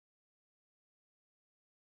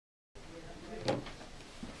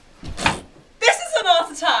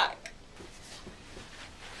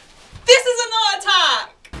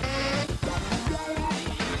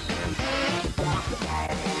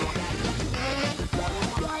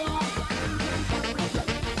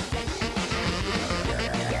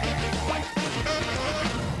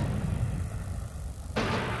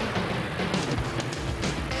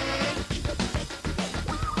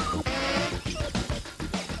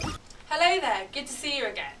Hello there, good to see you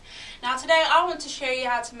again. Now today I want to show you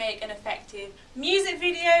how to make an effective music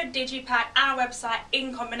video, digipack and website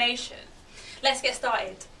in combination. Let's get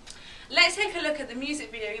started. Let's take a look at the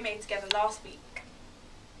music video we made together last week.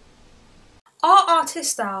 Our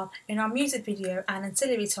artist style in our music video and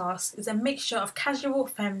ancillary tasks is a mixture of casual,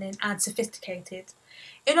 feminine and sophisticated.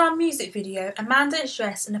 In our music video, Amanda is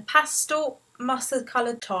dressed in a pastel mustard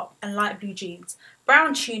coloured top and light blue jeans,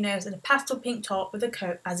 brown chinos and a pastel pink top with a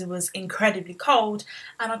coat as it was incredibly cold,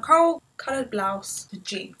 and a coral coloured blouse with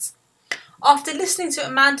jeans. After listening to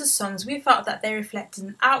Amanda's songs, we felt that they reflected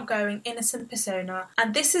an outgoing, innocent persona,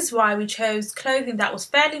 and this is why we chose clothing that was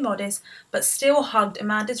fairly modest but still hugged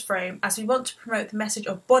Amanda's frame, as we want to promote the message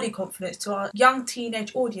of body confidence to our young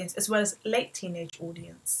teenage audience as well as late teenage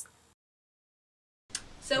audience.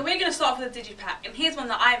 So we're going to start with the digipack, and here's one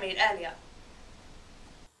that I made earlier.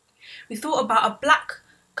 We thought about a black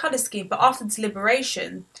colour scheme, but after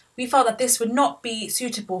deliberation we felt that this would not be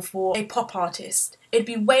suitable for a pop artist. It'd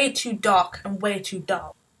be way too dark and way too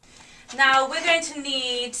dull. Now we're going to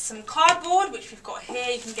need some cardboard, which we've got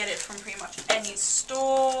here. You can get it from pretty much any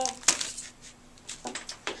store.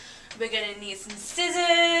 We're going to need some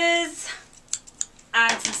scissors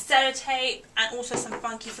and some sellotape and also some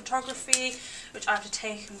funky photography, which I've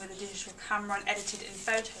taken with a digital camera and edited in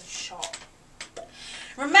Photoshop.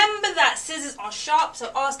 Remember that scissors are sharp,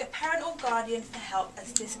 so ask a parent or guardian for help,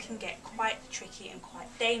 as this can get quite tricky and quite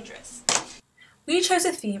dangerous. We chose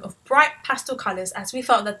a theme of bright pastel colours as we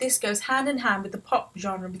felt that this goes hand in hand with the pop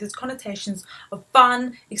genre with its connotations of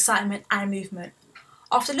fun, excitement and movement.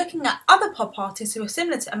 After looking at other pop artists who are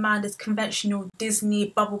similar to Amanda's conventional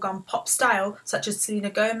Disney bubblegum pop style, such as Selena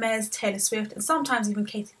Gomez, Taylor Swift and sometimes even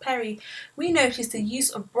Katy Perry, we noticed the use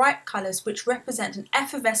of bright colours which represent an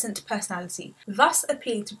effervescent personality, thus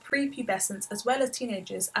appealing to prepubescents as well as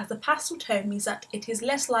teenagers, as the pastel tone means that it is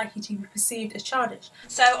less likely to be perceived as childish.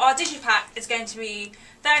 So our digipack is going to be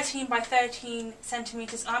 13 by 13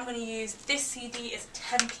 centimetres. I'm going to use this CD as a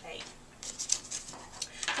template.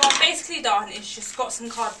 What I've basically done is just got some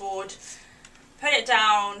cardboard, put it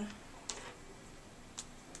down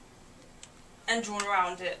and drawn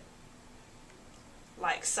around it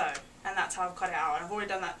like so, and that's how I've cut it out, and I've already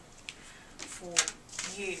done that for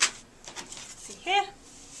you. See here,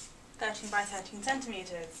 13 by 13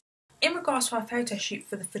 centimetres. In regards to our photo shoot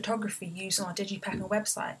for the photography used on our digipack and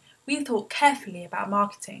website, we thought carefully about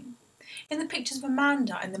marketing. In the pictures of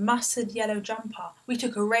Amanda in the mustard yellow jumper, we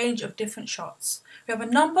took a range of different shots. We have a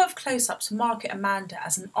number of close-ups to market Amanda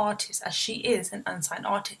as an artist, as she is an unsigned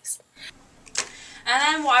artist. And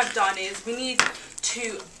then what I've done is we need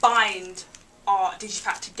to bind our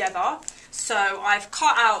digipack together. So I've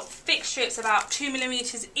cut out thick strips about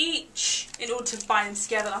 2mm each in order to bind them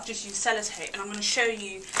together. I've just used sellotape, and I'm going to show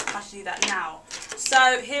you how to do that now.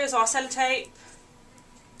 So here's our sellotape.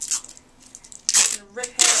 I'm going to rip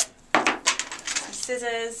it.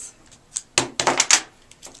 Scissors, and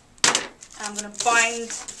I'm going to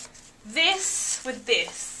bind this with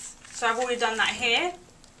this. So I've already done that here,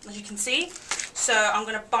 as you can see. So I'm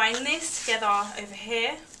going to bind this together over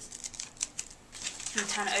here and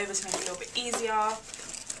turn it over to make it a little bit easier.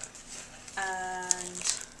 And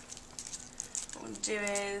what I'm going to do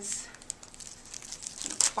is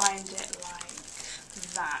bind it like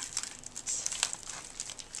that.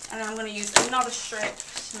 And then I'm going to use another strip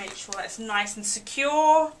to make sure that it's nice and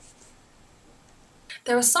secure.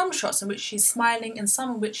 There are some shots in which she's smiling and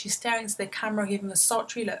some in which she's staring into the camera giving a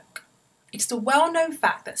sultry look. It's the well-known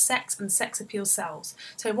fact that sex and sex appeal sells,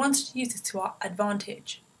 so I wanted to use this to our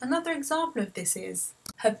advantage. Another example of this is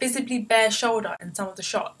her visibly bare shoulder in some of the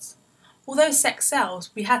shots. Although sex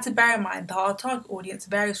sells, we had to bear in mind that our target audience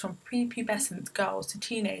varies from prepubescent girls to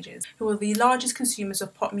teenagers, who are the largest consumers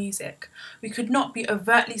of pop music. We could not be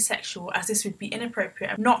overtly sexual, as this would be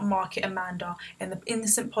inappropriate and not market Amanda in the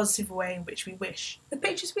innocent positive way in which we wish. The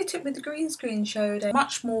pictures we took with the green screen showed a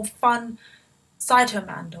much more fun side to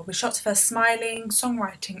Amanda, with shots of her smiling,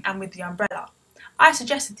 songwriting and with the umbrella. I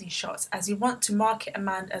suggested these shots as we want to market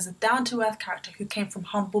Amanda as a down-to-earth character who came from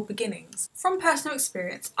humble beginnings. From personal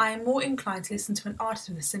experience, I am more inclined to listen to an artist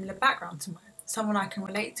with a similar background to mine, someone I can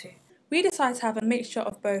relate to. We decided to have a mixture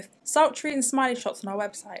of both sultry and smiley shots on our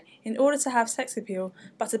website in order to have sex appeal,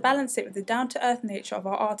 but to balance it with the down-to-earth nature of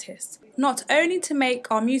our artists. Not only to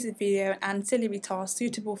make our music video and ancillary tasks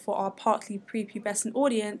suitable for our partly prepubescent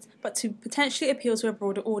audience, but to potentially appeal to a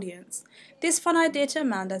broader audience. This fun idea to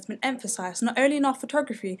Amanda has been emphasised not only in our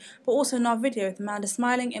photography, but also in our video with Amanda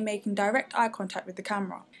smiling and making direct eye contact with the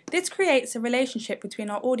camera. This creates a relationship between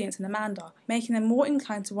our audience and Amanda, making them more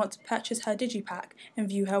inclined to want to purchase her digipack and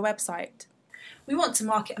view her website. We want to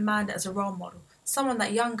market Amanda as a role model, someone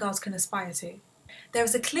that young girls can aspire to. There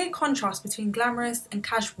is a clear contrast between glamorous and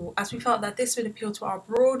casual, as we felt that this would appeal to our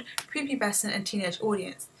broad, prepubescent and teenage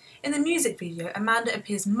audience. In the music video, Amanda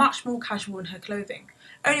appears much more casual in her clothing,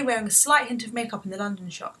 only wearing a slight hint of makeup in the London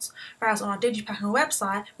shots, whereas on our digipack and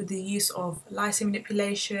website, with the use of lighting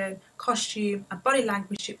manipulation, costume and body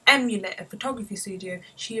language to emulate a photography studio,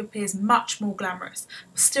 she appears much more glamorous,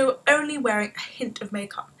 but still only wearing a hint of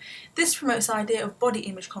makeup. This promotes the idea of body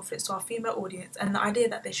image confidence to our female audience and the idea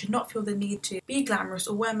that they should not feel the need to be glamorous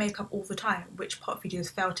or wear makeup all the time, which pop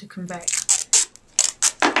videos fail to convey.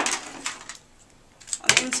 On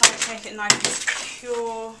the inside, to make it nice and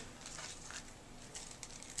secure,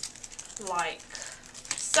 like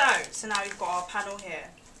so. So now we've got our panel here,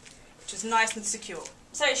 which is nice and secure.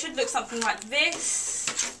 So it should look something like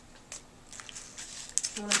this.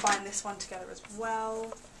 You want to bind this one together as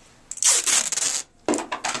well. So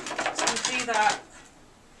you do that.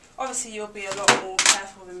 Obviously you'll be a lot more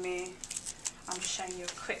careful than me. I'm just showing you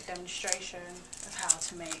a quick demonstration of how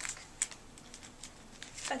to make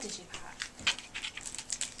a digipack.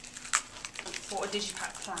 For a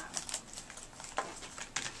digipack plan.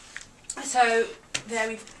 So there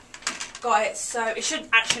we've got it. So it should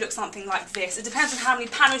actually look something like this. It depends on how many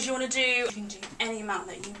panels you want to do. You can do any amount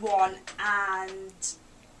that you want, and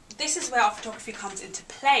this is where our photography comes into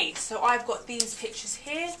play. So I've got these pictures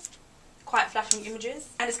here, quite flattering images,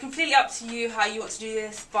 and it's completely up to you how you want to do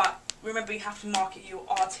this, but remember you have to market your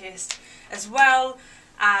artist as well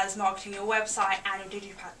as marketing your website and your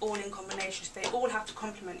digipack all in combination, so they all have to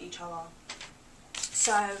complement each other.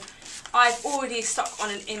 So I've already stuck on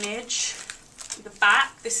an image, the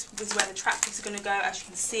back. This is where the track lists are going to go. As you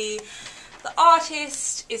can see, the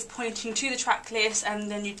artist is pointing to the track list, and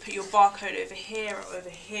then you put your barcode over here or over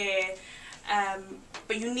here.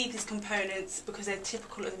 But you need these components because they're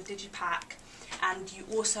typical of the digipack, and you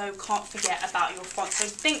also can't forget about your font. So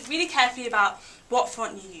think really carefully about what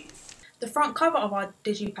font you use. The front cover of our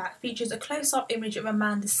digipack features a close-up image of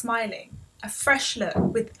Amanda smiling, a fresh look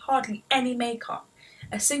with hardly any makeup,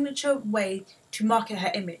 a signature way to market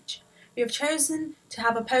her image. We have chosen to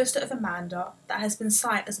have a poster of Amanda that has been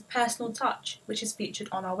signed as a personal touch, which is featured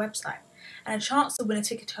on our website, and a chance to win a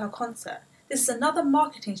ticket to her concert. This is another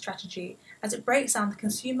marketing strategy as it breaks down the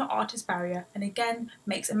consumer-artist barrier and again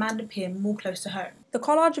makes Amanda appear more close to home. The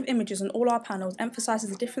collage of images on all our panels emphasises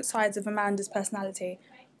the different sides of Amanda's personality.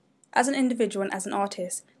 As an individual and as an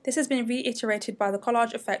artist, this has been reiterated by the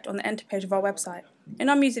collage effect on the enter page of our website. In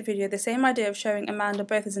our music video, the same idea of showing Amanda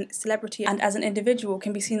both as a celebrity and as an individual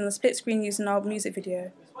can be seen on the split screen used in our music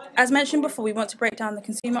video. As mentioned before, we want to break down the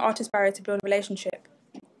consumer-artist barrier to build a relationship.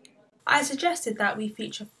 I suggested that we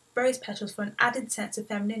feature rose petals for an added sense of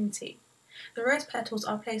femininity. The rose petals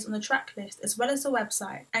are placed on the track list as well as the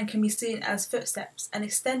website and can be seen as footsteps, an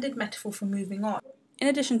extended metaphor for moving on. In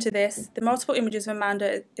addition to this, the multiple images of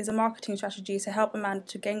Amanda is a marketing strategy to help Amanda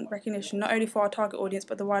to gain recognition not only for our target audience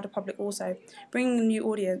but the wider public also, bringing a new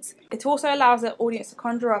audience. It also allows the audience to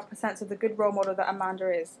conjure up a sense of the good role model that Amanda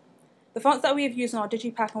is. The fonts that we have used on our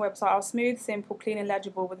digipack and website are smooth, simple, clean and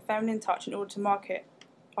legible with a feminine touch in order to market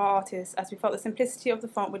our artists, as we felt the simplicity of the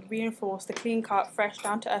font would reinforce the clean-cut, fresh,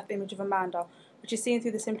 down-to-earth image of Amanda, which is seen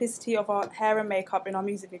through the simplicity of our hair and makeup in our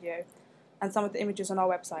music video and some of the images on our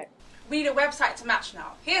website. We need a website to match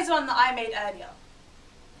now. Here's one that I made earlier.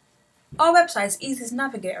 Our website is easy to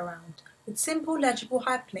navigate around, with simple legible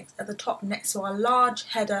hyperlinks at the top next to our large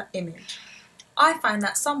header image. I find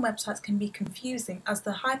that some websites can be confusing as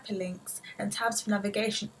the hyperlinks and tabs for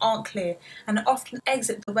navigation aren't clear and often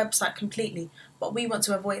exit the website completely, but we want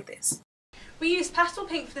to avoid this. We used pastel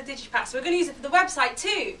pink for the digipack, so we're going to use it for the website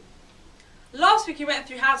too. Last week we went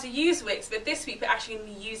through how to use Wix, but this week we're actually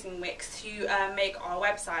going to be using Wix to make our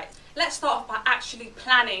website. Let's start off by actually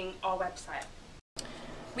planning our website.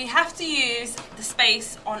 We have to use the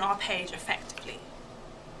space on our page effectively.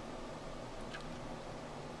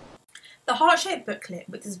 The heart-shaped booklet,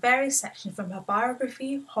 with its various sections from her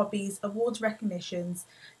biography, hobbies, awards recognitions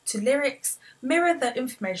to lyrics, mirror the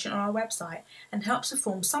information on our website and helps to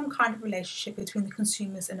form some kind of relationship between the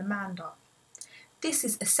consumers and Amanda. This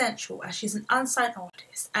is essential as she's an unsigned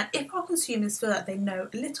artist, and if our consumers feel that they know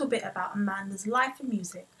a little bit about Amanda's life and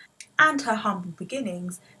music and her humble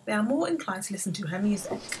beginnings, they are more inclined to listen to her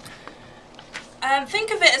music.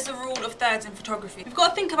 Think of it as the rule of thirds in photography. We've got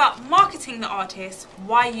to think about marketing the artist,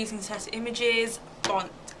 why using certain images,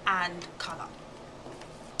 font and colour.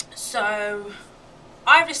 So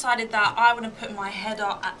I've decided that I want to put my header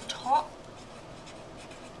at the top.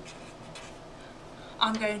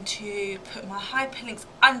 I'm going to put my hyperlinks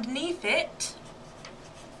underneath it.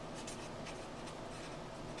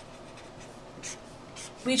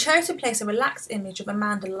 We chose to place a relaxed image of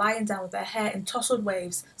Amanda lying down with her hair in tousled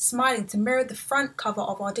waves, smiling to mirror the front cover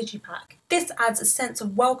of our digipack. This adds a sense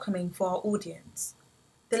of welcoming for our audience.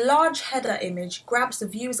 The large header image grabs the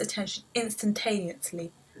viewer's attention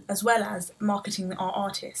instantaneously, as well as marketing our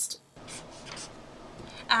artist.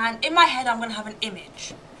 And in my head I'm going to have an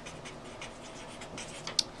image.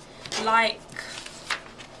 Like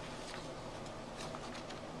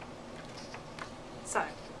so.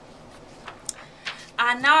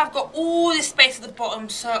 And now I've got all this space at the bottom,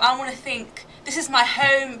 so I want to think, this is my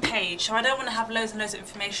home page, so I don't want to have loads and loads of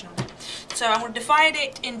information on it. So I'm going to divide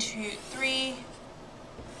it into 3,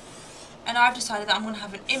 and I've decided that I'm going to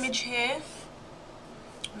have an image here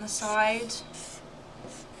on the side.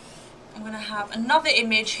 I'm going to have another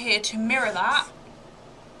image here to mirror that.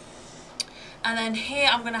 And then here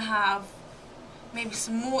I'm going to have maybe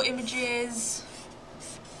some more images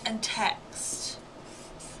and text.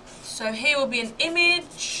 So here will be an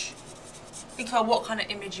image. Think about what kind of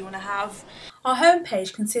image you want to have. Our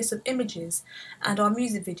homepage consists of images and our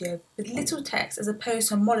music video with little text as opposed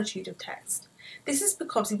to a multitude of text. This is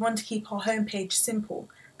because we want to keep our homepage simple.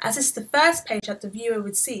 As this is the first page that the viewer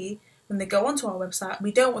would see when they go onto our website,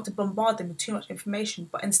 we don't want to bombard them with too much information,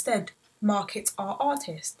 but instead market our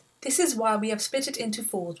artist. This is why we have split it into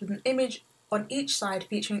 4s with an image on each side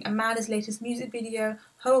featuring Amanda's latest music video,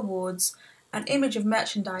 her awards, an image of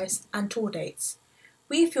merchandise and tour dates.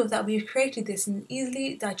 We feel that we've created this in an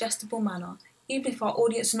easily digestible manner. Even if our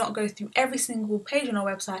audience do not go through every single page on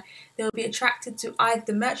our website, they will be attracted to either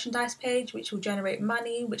the merchandise page, which will generate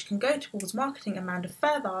money, which can go towards marketing Amanda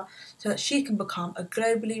further so that she can become a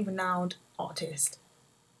globally renowned artist.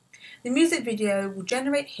 The music video will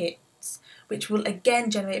generate hits, which will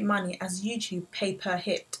again generate money as YouTube pay per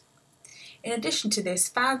hit. In addition to this,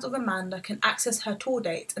 fans of Amanda can access her tour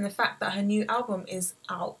date and the fact that her new album is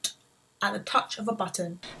out at the touch of a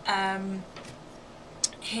button.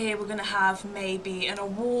 Here we're going to have maybe an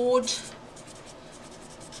award.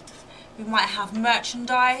 We might have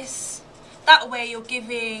merchandise. That way you're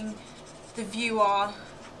giving the viewer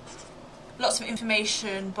lots of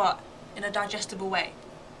information but in a digestible way.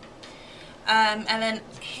 And then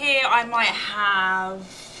here I might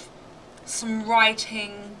have some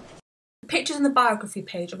writing. The pictures on the biography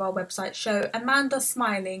page of our website show Amanda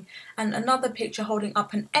smiling and another picture holding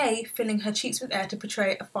up an A, filling her cheeks with air to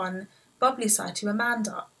portray a fun, bubbly side to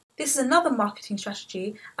Amanda. This is another marketing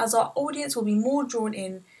strategy as our audience will be more drawn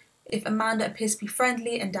in if Amanda appears to be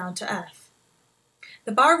friendly and down to earth.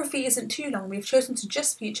 The biography isn't too long. We have chosen to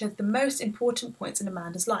just feature the most important points in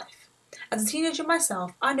Amanda's life. As a teenager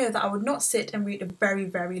myself, I know that I would not sit and read a very,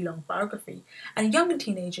 very long biography, and younger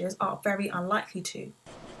teenagers are very unlikely to.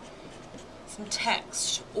 Some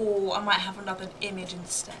text, or I might have another image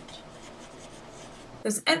instead.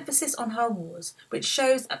 There's an emphasis on her awards, which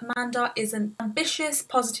shows Amanda is an ambitious,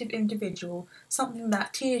 positive individual, something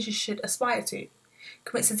that teenagers should aspire to.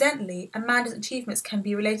 Coincidentally, Amanda's achievements can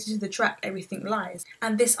be related to the track Everything Lies,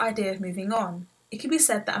 and this idea of moving on. It can be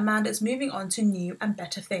said that Amanda is moving on to new and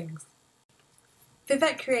better things.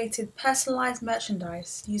 Vivek created personalised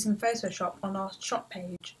merchandise using Photoshop on our shop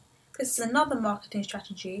page. This is another marketing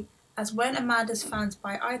strategy, as when Amanda's fans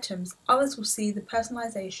buy items, others will see the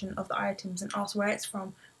personalisation of the items and ask where it's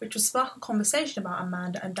from, which will spark a conversation about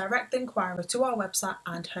Amanda and direct the inquiry to our website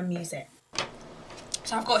and her music.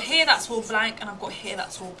 So I've got here that's all blank and I've got here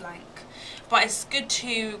that's all blank. But it's good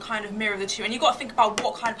to kind of mirror the two, and you've got to think about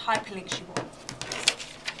what kind of hyperlinks you want.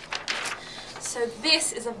 So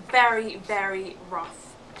this is a very, very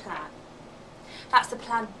rough plan. That's the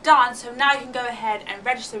plan done, so now you can go ahead and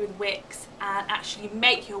register with Wix and actually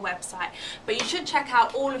make your website. But you should check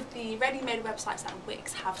out all of the ready-made websites that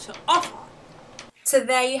Wix have to offer. So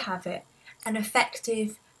there you have it, an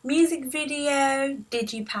effective music video,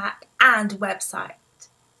 digipack and website.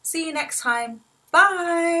 See you next time.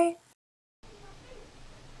 Bye!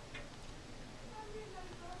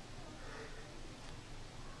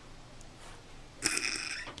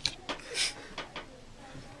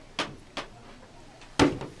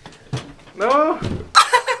 No!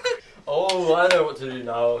 Oh, I know what to do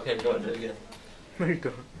now. Okay, go on, do it again. No, you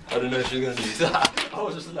don't. I don't know if she's gonna do that. I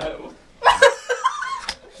was just like, what?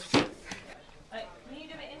 Can you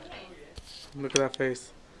do it in here? Look at that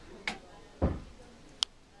face.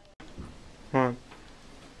 Come on.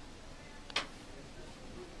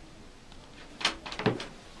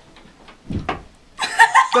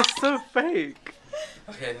 That's so fake.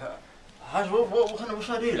 Okay, what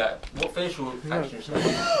should I do? Like, what facial action should I do?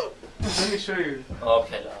 Let me show you. Oh,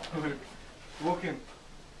 okay, now. Walk in.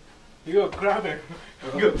 You go, grab him.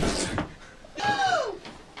 Go.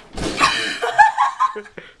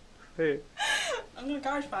 I'm gonna go.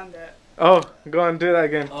 Garage found it. Oh, go on, do that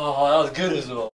again. Oh, that was good as well.